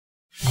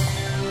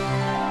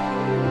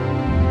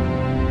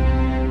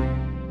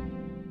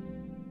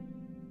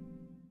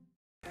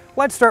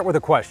Let's start with a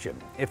question.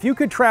 If you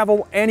could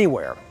travel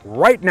anywhere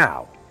right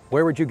now,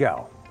 where would you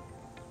go?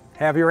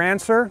 Have your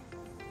answer?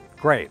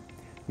 Great.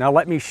 Now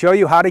let me show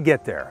you how to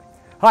get there.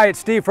 Hi, it's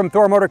Steve from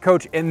Thor Motor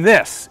Coach, and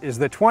this is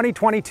the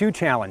 2022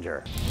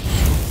 Challenger.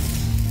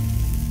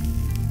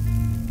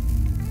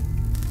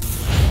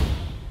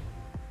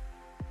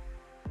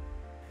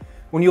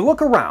 When you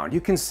look around, you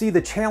can see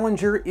the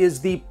Challenger is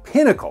the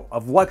pinnacle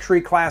of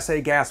luxury Class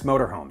A gas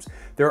motorhomes.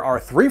 There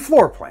are 3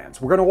 floor plans.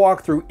 We're going to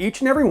walk through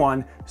each and every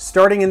one,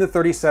 starting in the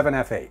 37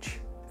 FH.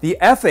 The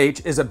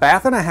FH is a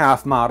bath and a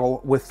half model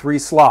with 3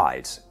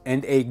 slides,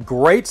 and a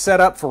great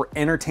setup for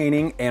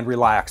entertaining and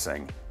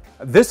relaxing.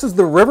 This is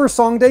the River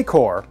Song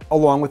decor,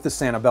 along with the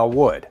Sanibel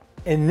wood.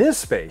 In this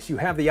space, you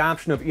have the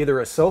option of either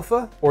a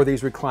sofa or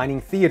these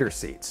reclining theater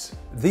seats.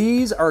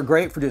 These are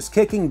great for just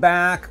kicking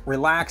back,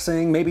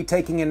 relaxing, maybe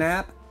taking a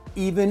nap,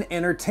 even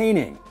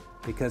entertaining.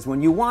 Because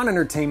when you want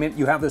entertainment,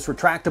 you have this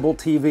retractable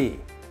TV.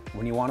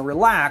 When you want to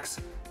relax,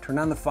 turn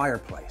on the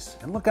fireplace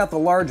and look out the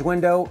large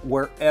window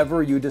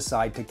wherever you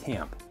decide to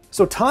camp.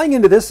 So tying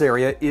into this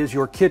area is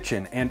your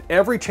kitchen, and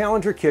every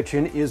Challenger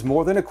kitchen is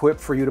more than equipped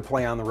for you to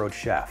play on the road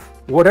chef.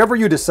 Whatever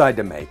you decide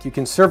to make, you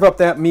can serve up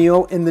that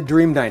meal in the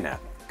Dream Dinette.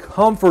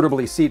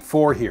 Comfortably seat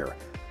 4 here,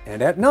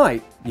 and at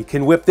night you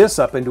can whip this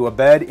up into a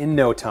bed in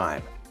no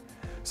time.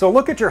 So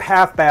look at your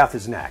half bath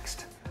is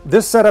next.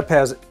 This setup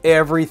has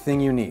everything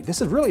you need. This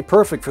is really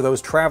perfect for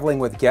those traveling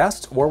with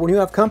guests or when you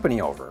have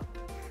company over.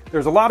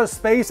 There's a lot of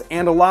space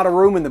and a lot of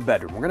room in the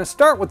bedroom. We're going to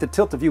start with the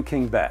tilt-a-view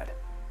king bed.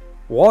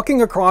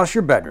 Walking across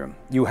your bedroom,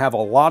 you have a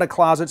lot of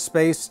closet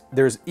space.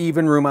 There's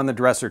even room on the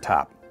dresser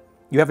top.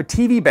 You have a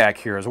TV back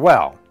here as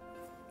well.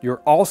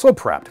 You're also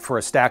prepped for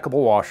a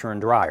stackable washer and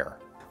dryer.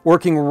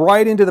 Working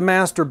right into the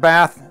master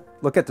bath,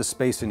 look at the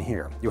space in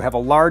here. You have a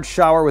large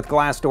shower with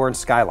glass door and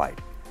skylight.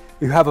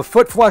 You have a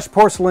foot flush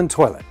porcelain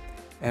toilet.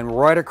 And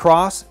right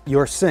across,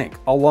 your sink,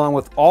 along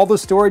with all the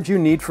storage you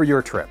need for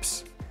your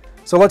trips.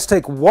 So let's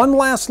take one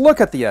last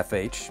look at the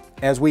FH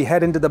as we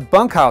head into the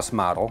bunkhouse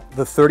model,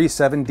 the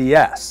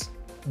 37DS.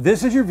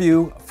 This is your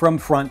view from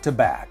front to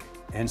back,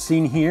 and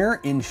seen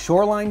here in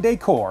shoreline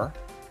decor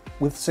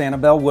with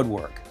Sanibel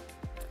woodwork.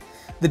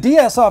 The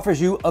DS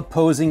offers you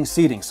opposing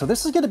seating, so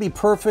this is going to be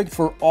perfect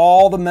for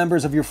all the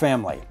members of your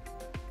family.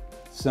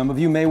 Some of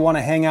you may want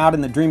to hang out in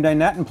the Dream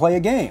Dinette and play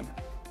a game.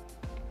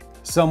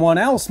 Someone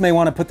else may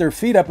want to put their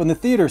feet up in the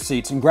theater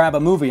seats and grab a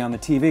movie on the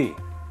TV.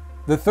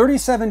 The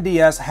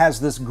 37DS has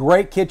this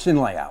great kitchen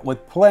layout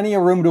with plenty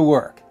of room to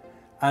work.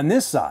 On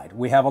this side,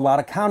 we have a lot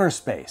of counter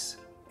space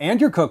and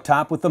your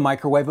cooktop with the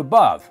microwave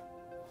above.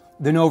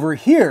 Then over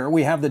here,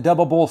 we have the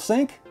double bowl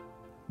sink,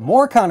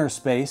 more counter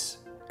space,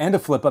 and a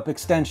flip-up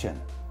extension.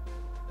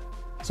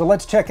 So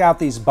let's check out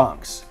these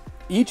bunks.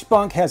 Each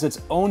bunk has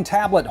its own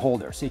tablet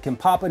holder, so you can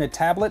pop in a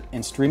tablet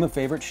and stream a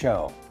favorite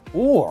show.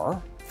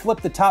 Or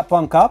flip the top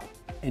bunk up,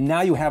 and now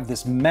you have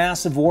this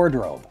massive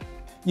wardrobe.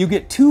 You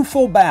get 2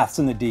 full baths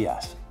in the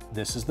DS.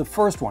 This is the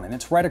first one, and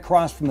it's right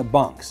across from the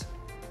bunks.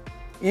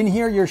 In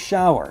here, your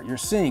shower, your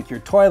sink, your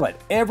toilet,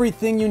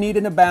 everything you need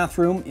in a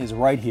bathroom is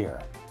right here.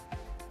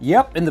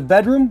 Yep, in the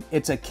bedroom,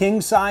 it's a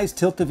king-size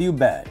tilt-a-view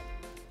bed.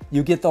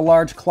 You get the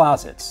large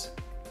closets,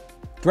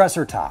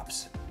 dresser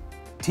tops,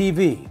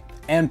 TV,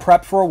 and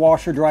prep for a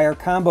washer-dryer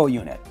combo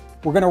unit.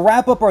 We're going to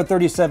wrap up our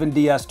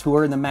 37DS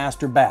tour in the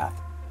master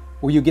bath,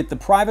 where you get the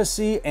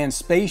privacy and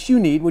space you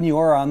need when you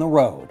are on the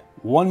road.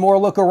 One more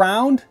look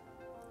around,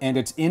 and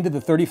it's into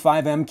the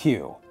 35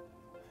 MQ.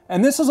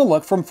 And this is a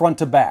look from front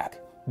to back.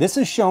 This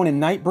is shown in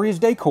night breeze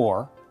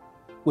decor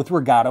with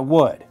regatta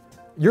wood.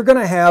 You're going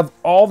to have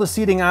all the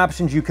seating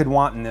options you could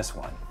want in this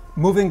one.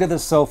 Moving to the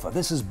sofa,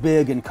 this is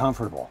big and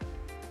comfortable.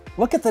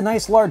 Look at the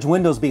nice large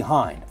windows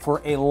behind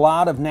for a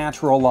lot of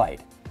natural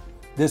light.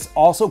 This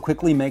also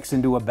quickly makes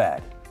into a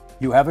bed.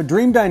 You have a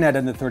Dream Dinette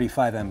in the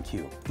 35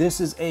 MQ. This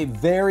is a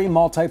very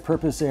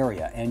multi-purpose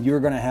area, and you're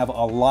going to have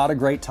a lot of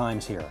great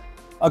times here.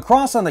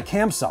 Across on the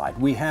campsite,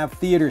 we have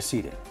theater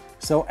seating.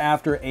 So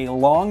after a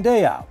long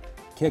day out,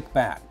 kick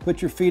back, put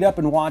your feet up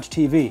and watch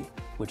TV,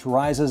 which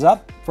rises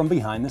up from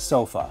behind the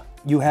sofa.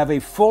 You have a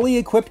fully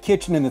equipped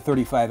kitchen in the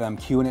 35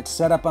 MQ, and it's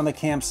set up on the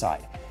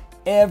campsite.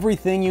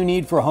 Everything you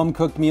need for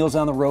home-cooked meals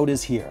on the road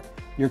is here.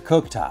 Your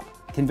cooktop,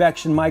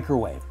 convection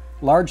microwave,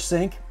 large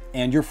sink,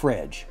 and your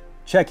fridge.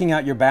 Checking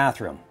out your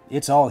bathroom,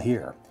 it's all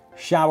here.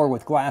 Shower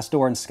with glass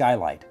door and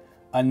skylight.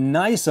 A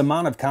nice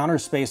amount of counter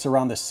space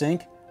around the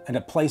sink, and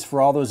a place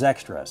for all those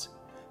extras.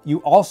 You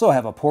also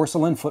have a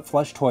porcelain foot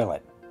flush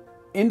toilet.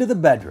 Into the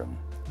bedroom.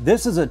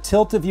 This is a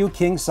tilt-a-view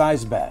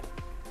king-size bed.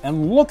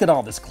 And look at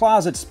all this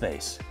closet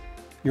space.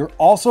 You're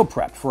also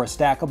prepped for a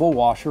stackable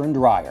washer and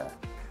dryer.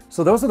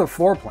 So those are the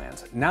floor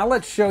plans. Now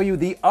let's show you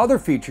the other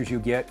features you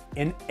get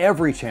in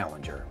every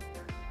Challenger.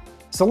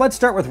 So let's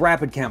start with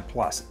Rapid Camp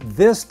Plus.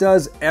 This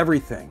does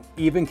everything,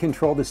 even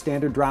control the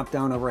standard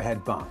drop-down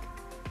overhead bunk.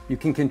 You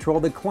can control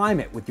the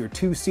climate with your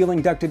 2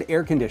 ceiling ducted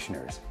air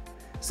conditioners.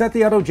 Set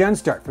the auto gen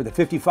start for the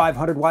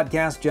 5500 watt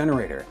gas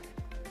generator.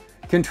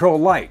 Control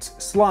lights,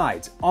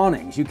 slides,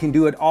 awnings. You can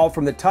do it all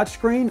from the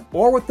touchscreen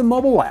or with the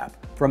mobile app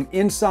from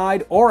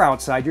inside or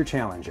outside your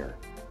Challenger.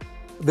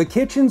 The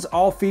kitchens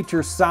all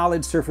feature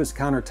solid surface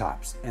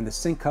countertops, and the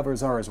sink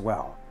covers are as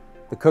well.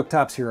 The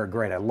cooktops here are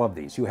great, I love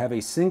these. You have a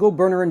single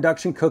burner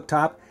induction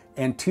cooktop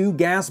and 2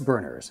 gas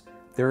burners.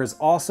 There is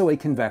also a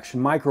convection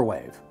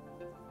microwave.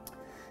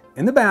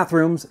 In the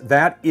bathrooms,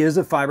 that is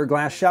a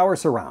fiberglass shower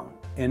surround,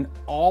 and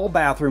all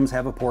bathrooms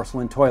have a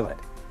porcelain toilet.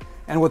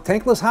 And with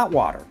tankless hot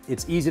water,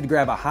 it's easy to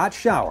grab a hot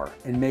shower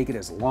and make it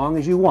as long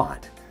as you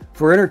want.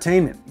 For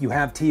entertainment, you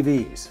have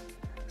TVs,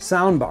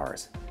 sound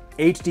bars,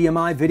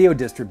 HDMI video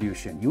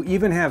distribution. You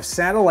even have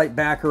satellite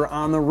backer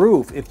on the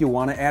roof if you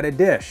want to add a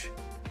dish.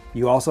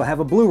 You also have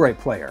a Blu-ray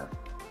player.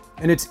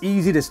 And it's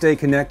easy to stay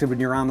connected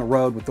when you're on the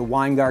road with the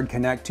WineGuard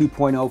Connect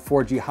 2.0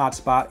 4G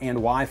hotspot and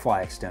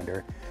Wi-Fi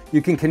extender.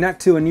 You can connect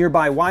to a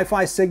nearby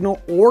Wi-Fi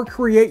signal or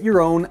create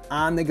your own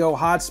on-the-go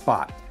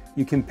hotspot.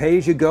 You can pay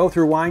as you go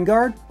through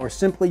WineGuard or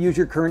simply use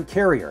your current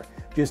carrier.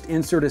 Just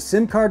insert a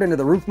SIM card into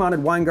the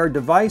roof-mounted WineGuard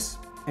device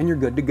and you're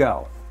good to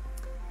go.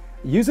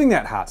 Using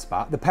that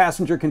hotspot, the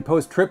passenger can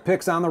post trip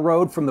pics on the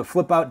road from the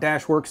flip-out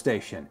dash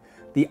workstation.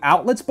 The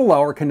outlets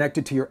below are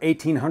connected to your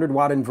 1800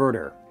 watt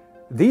inverter.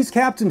 These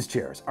captain's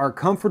chairs are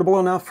comfortable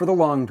enough for the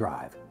long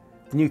drive.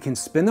 And you can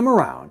spin them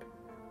around,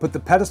 put the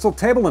pedestal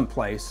table in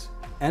place,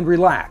 and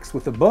relax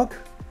with a book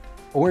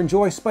or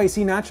enjoy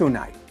spicy nacho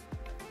night.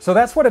 So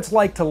that's what it's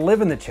like to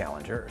live in the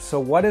Challenger. So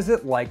what is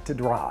it like to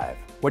drive?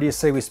 What do you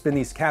say we spin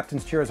these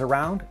captain's chairs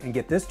around and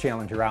get this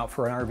Challenger out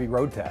for an RV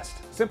road test?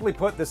 Simply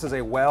put, this is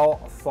a well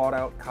thought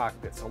out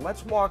cockpit. So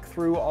let's walk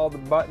through all the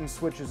buttons,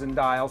 switches, and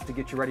dials to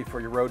get you ready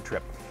for your road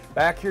trip.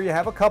 Back here you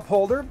have a cup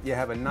holder. You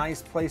have a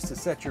nice place to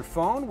set your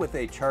phone with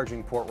a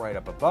charging port right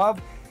up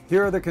above.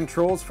 Here are the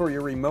controls for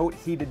your remote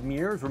heated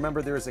mirrors.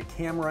 Remember, there's a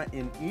camera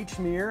in each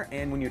mirror,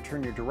 and when you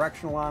turn your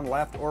directional on,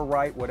 left or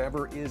right,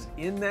 whatever is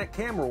in that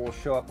camera will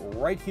show up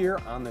right here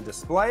on the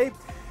display.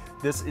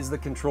 This is the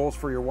controls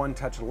for your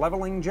one-touch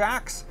leveling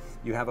jacks.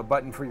 You have a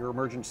button for your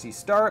emergency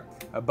start,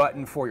 a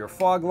button for your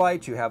fog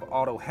lights, you have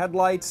auto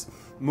headlights.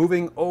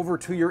 Moving over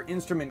to your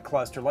instrument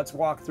cluster, let's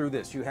walk through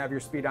this. You have your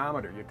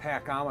speedometer, your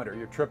tachometer,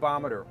 your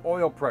tripometer,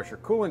 oil pressure,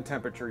 coolant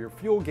temperature, your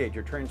fuel gauge,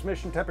 your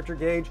transmission temperature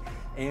gauge,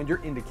 and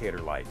your indicator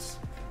lights.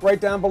 Right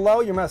down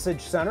below, your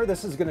message center.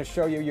 This is going to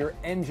show you your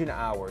engine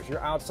hours,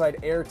 your outside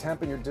air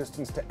temp, and your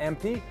distance to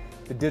empty.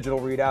 The digital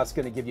readout's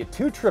going to give you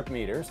 2 trip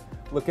meters.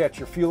 Look at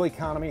your fuel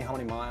economy, how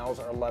many miles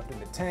are left in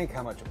the tank,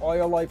 how much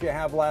oil life you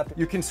have left.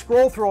 You can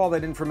scroll through all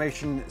that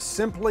information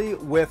simply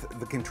with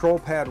the control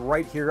pad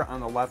right here on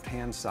the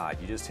left-hand side.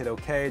 You just hit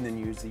OK and then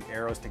use the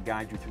arrows to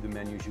guide you through the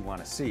menus you want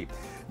to see.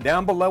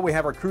 Down below, we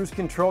have our cruise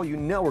control. You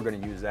know we're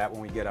going to use that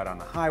when we get out on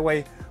the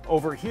highway.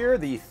 Over here,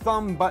 the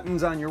thumb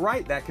buttons on your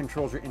right, that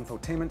controls your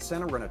infotainment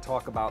center. We're going to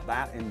talk about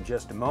that in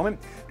just a moment.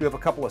 You have a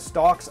couple of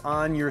stalks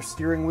on your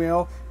steering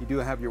wheel. You do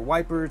have your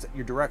wipers,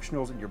 your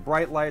directionals, and your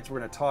bright lights. We're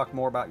going to talk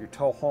more about your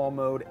tow haul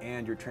mode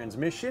and your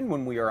transmission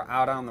when we are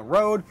out on the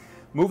road.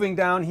 Moving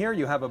down here,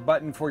 you have a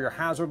button for your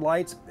hazard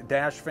lights,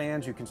 dash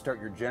fans. You can start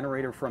your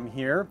generator from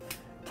here.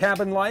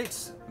 Cabin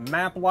lights,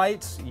 map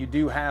lights, you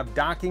do have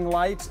docking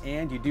lights,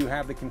 and you do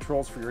have the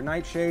controls for your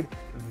nightshade.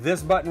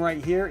 This button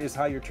right here is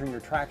how you turn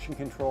your traction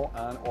control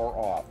on or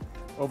off.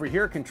 Over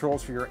here,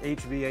 controls for your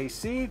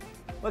HVAC.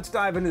 Let's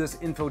dive into this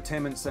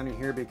infotainment center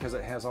here because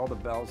it has all the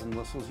bells and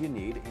whistles you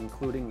need,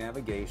 including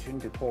navigation.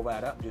 To pull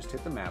that up, just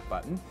hit the map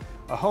button.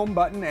 A home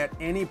button. At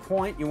any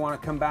point you want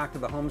to come back to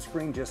the home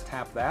screen, just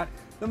tap that.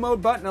 The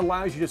mode button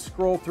allows you to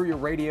scroll through your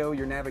radio,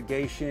 your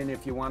navigation,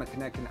 if you want to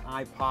connect an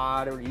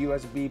iPod or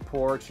USB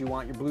ports, you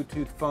want your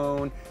Bluetooth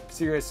phone,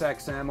 Sirius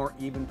XM, or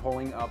even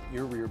pulling up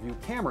your rear view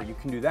camera. You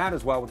can do that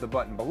as well with the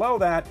button below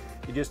that.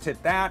 You just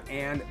hit that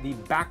and the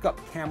backup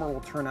camera will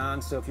turn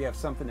on. So if you have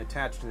something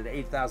attached to the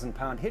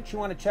 8,000-pound hitch you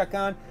want to check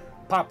on,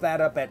 pop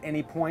that up at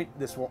any point.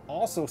 This will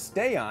also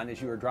stay on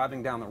as you are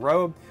driving down the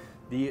road.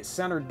 The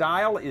center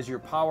dial is your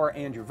power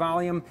and your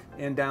volume,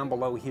 and down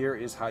below here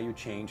is how you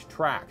change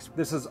tracks.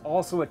 This is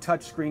also a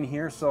touch screen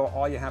here, so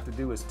all you have to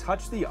do is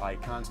touch the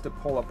icons to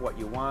pull up what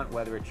you want,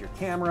 whether it's your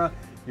camera,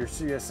 your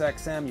Sirius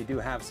XM. You do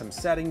have some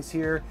settings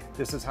here.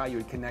 This is how you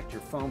would connect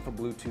your phone for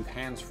Bluetooth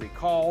hands-free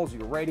calls,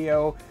 your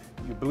radio,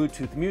 your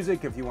Bluetooth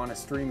music if you want to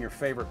stream your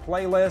favorite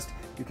playlist.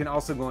 You can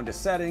also go into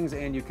settings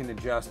and you can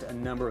adjust a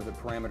number of the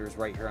parameters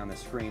right here on the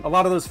screen. A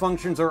lot of those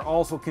functions are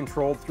also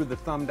controlled through the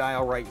thumb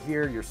dial right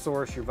here, your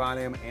source, your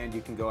volume, and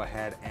you can go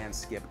ahead and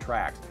skip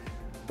tracks.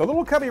 The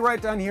little cubby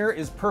right down here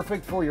is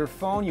perfect for your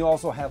phone. You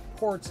also have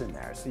ports in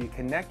there. So you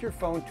connect your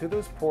phone to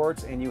those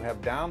ports and you have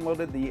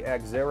downloaded the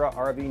Xera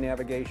RV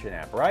navigation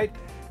app, right?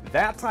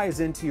 That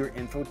ties into your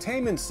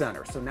infotainment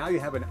center. So now you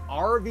have an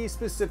RV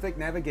specific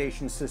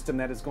navigation system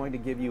that is going to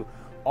give you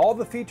all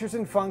the features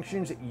and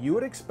functions you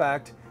would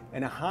expect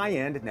in a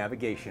high-end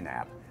navigation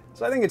app.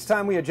 So I think it's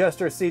time we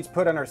adjust our seats,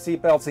 put on our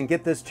seatbelts, and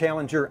get this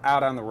Challenger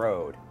out on the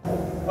road.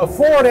 A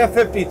Ford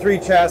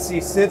F-53 chassis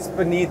sits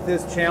beneath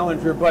this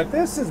Challenger, but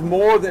this is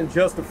more than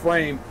just a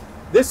frame.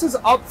 This is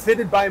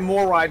upfitted by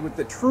MORryde with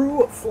the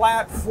true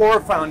flat floor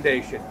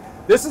foundation.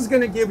 This is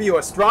going to give you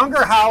a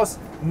stronger house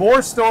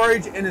more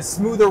storage, and a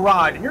smoother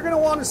ride. And you're going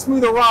to want a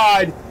smoother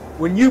ride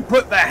when you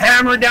put the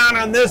hammer down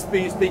on this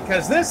beast,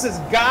 because this is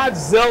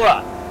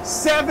Godzilla.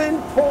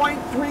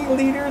 7.3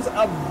 liters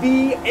of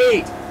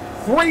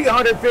V8,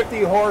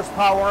 350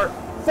 horsepower,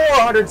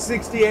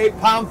 468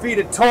 pound-feet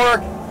of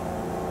torque.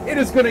 It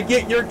is going to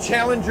get your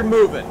Challenger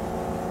moving.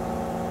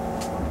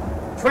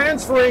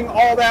 Transferring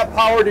all that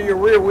power to your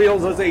rear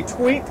wheels is a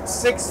tweaked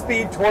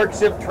 6-speed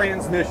TorqShift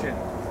transmission.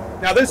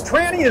 Now this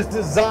tranny is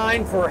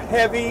designed for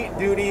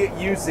heavy-duty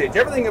usage.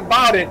 Everything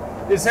about it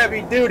is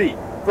heavy-duty,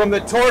 from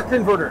the torque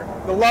converter,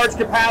 the large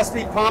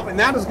capacity pump, and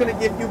that is going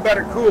to give you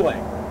better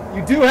cooling.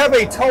 You do have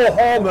a tow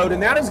haul mode,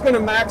 and that is going to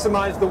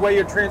maximize the way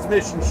your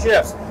transmission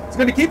shifts. It's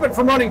going to keep it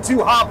from running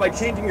too hot by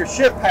changing your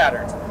shift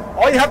patterns.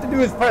 All you have to do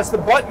is press the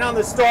button on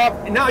the stop,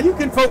 and now you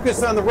can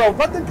focus on the road.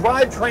 Let the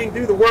drivetrain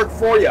do the work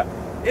for you.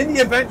 In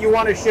the event you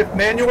want to shift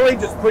manually,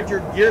 just put your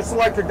gear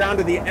selector down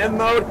to the M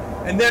mode,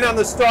 and then on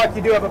the stalk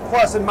you do have a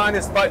plus and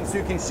minus button, so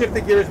you can shift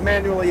the gears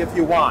manually if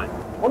you want.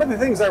 One of the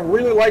things I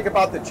really like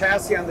about the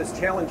chassis on this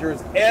Challenger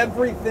is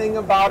everything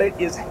about it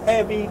is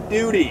heavy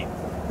duty.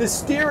 The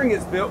steering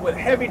is built with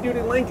heavy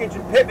duty linkage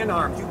and pitman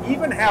arms. You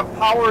even have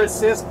power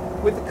assist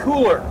with the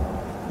cooler.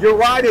 Your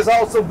ride is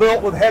also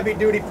built with heavy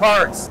duty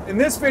parts. In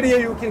this video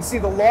you can see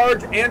the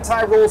large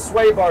anti-roll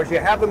sway bars. You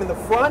have them in the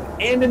front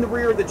and in the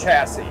rear of the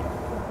chassis.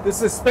 The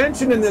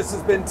suspension in this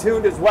has been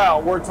tuned as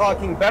well. We're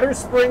talking better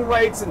spring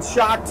rates and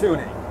shock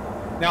tuning.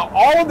 Now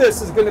all of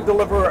this is going to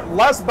deliver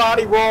less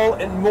body roll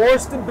and more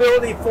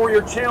stability for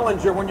your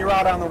Challenger when you're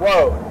out on the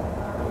road.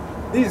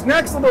 These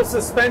next little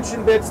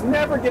suspension bits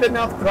never get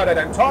enough credit.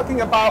 I'm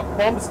talking about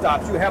bump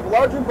stops. You have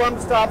larger bump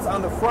stops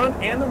on the front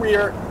and the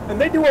rear, and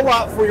they do a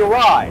lot for your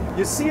ride.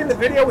 You see in the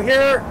video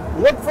here,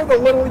 look for the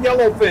little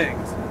yellow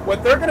things.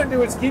 What they're going to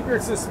do is keep your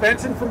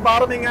suspension from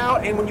bottoming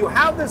out, and when you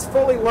have this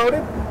fully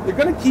loaded, they're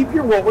going to keep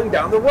you rolling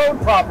down the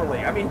road properly.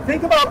 I mean,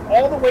 think about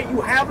all the weight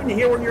you have in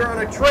here when you're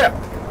on a trip.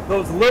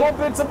 Those little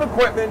bits of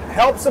equipment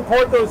help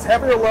support those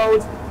heavier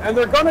loads, and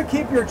they're going to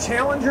keep your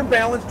Challenger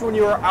balanced when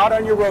you are out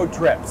on your road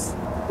trips.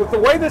 With the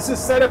way this is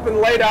set up and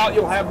laid out,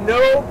 you'll have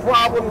no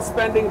problem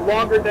spending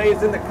longer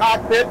days in the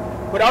cockpit,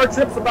 but our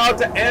trip's about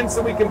to end,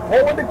 so we can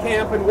pull into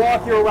camp and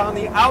walk you around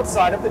the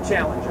outside of the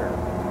Challenger.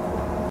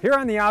 Here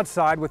on the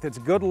outside, with its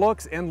good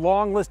looks and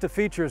long list of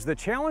features, the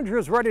Challenger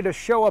is ready to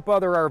show up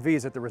other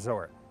RVs at the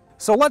resort.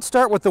 So let's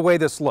start with the way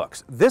this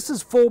looks. This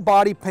is full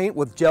body paint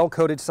with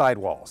gel-coated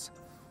sidewalls.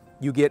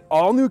 You get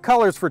all new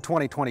colors for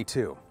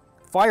 2022.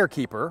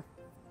 Firekeeper,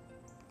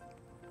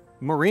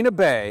 Marina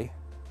Bay,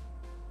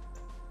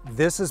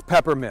 this is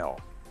Peppermill.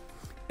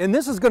 And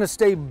this is going to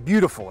stay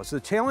beautiful as the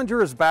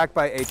Challenger is backed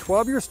by a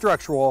 12-year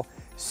structural,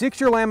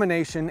 6-year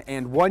lamination,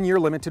 and 1-year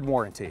limited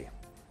warranty.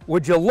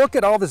 Would you look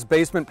at all this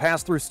basement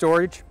pass-through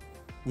storage?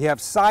 You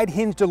have side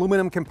hinged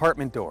aluminum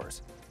compartment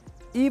doors.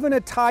 Even a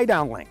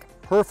tie-down link,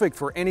 perfect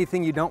for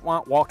anything you don't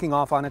want walking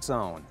off on its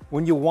own.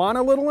 When you want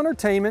a little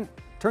entertainment,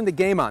 turn the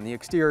game on the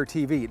exterior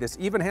TV. This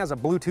even has a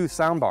Bluetooth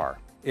soundbar.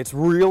 It's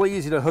really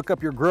easy to hook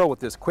up your grill with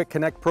this Quick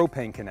Connect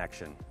propane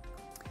connection.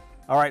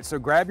 All right, so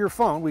grab your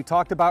phone. We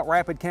talked about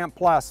Rapid Camp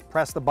Plus,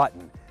 press the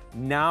button.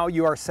 Now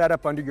you are set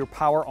up under your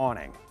power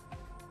awning.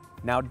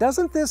 Now,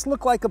 doesn't this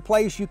look like a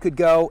place you could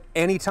go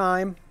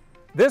anytime?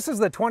 This is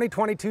the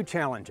 2022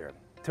 Challenger.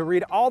 To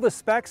read all the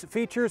specs,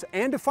 features,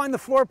 and to find the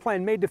floor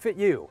plan made to fit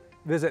you,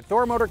 visit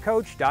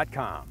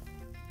thormotorcoach.com.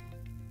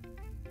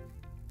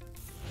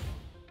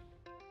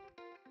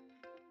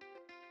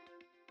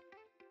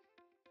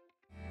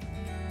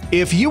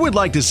 If you would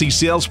like to see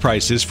sales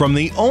prices from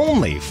the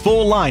only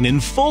full-line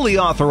and fully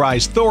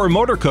authorized Thor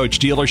Motor Coach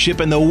dealership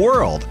in the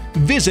world,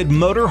 visit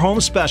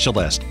Motorhome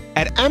Specialist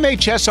at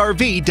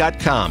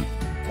MHSRV.com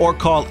or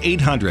call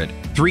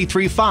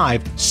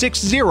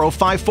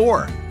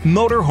 800-335-6054.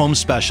 Motorhome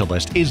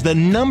Specialist is the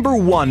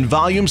 #1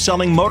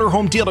 volume-selling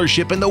motorhome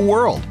dealership in the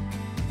world,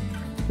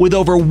 with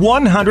over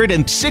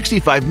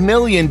 $165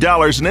 million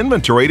in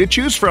inventory to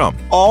choose from,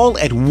 all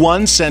at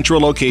one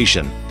central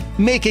location,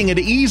 making it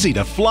easy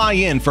to fly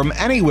in from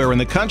anywhere in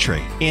the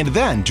country and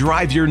then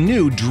drive your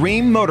new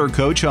dream motor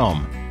coach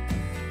home.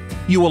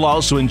 You will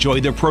also enjoy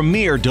the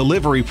premier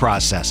delivery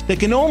process that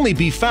can only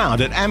be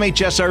found at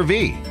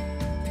MHSRV.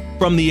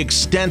 From the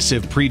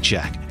extensive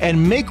pre-check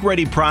and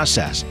make-ready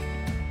process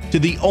to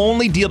the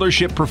only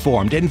dealership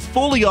performed and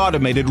fully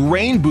automated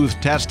rain booth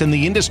test in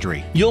the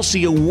industry, you'll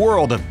see a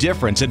world of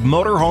difference at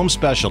Motorhome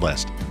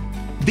Specialist.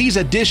 These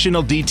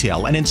additional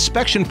detail and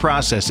inspection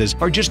processes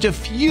are just a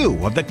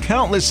few of the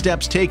countless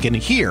steps taken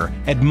here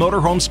at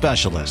Motorhome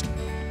Specialist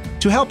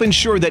to help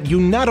ensure that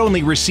you not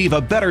only receive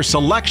a better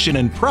selection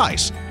and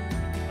price,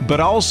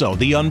 but also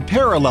the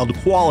unparalleled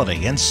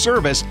quality and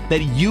service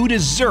that you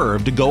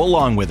deserve to go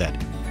along with it.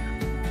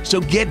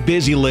 So get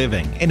busy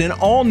living in an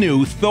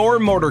all-new Thor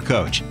Motor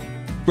Coach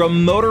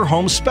from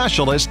Motorhome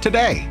Specialist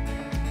today.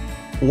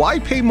 Why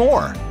pay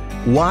more?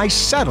 Why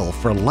settle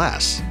for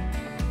less?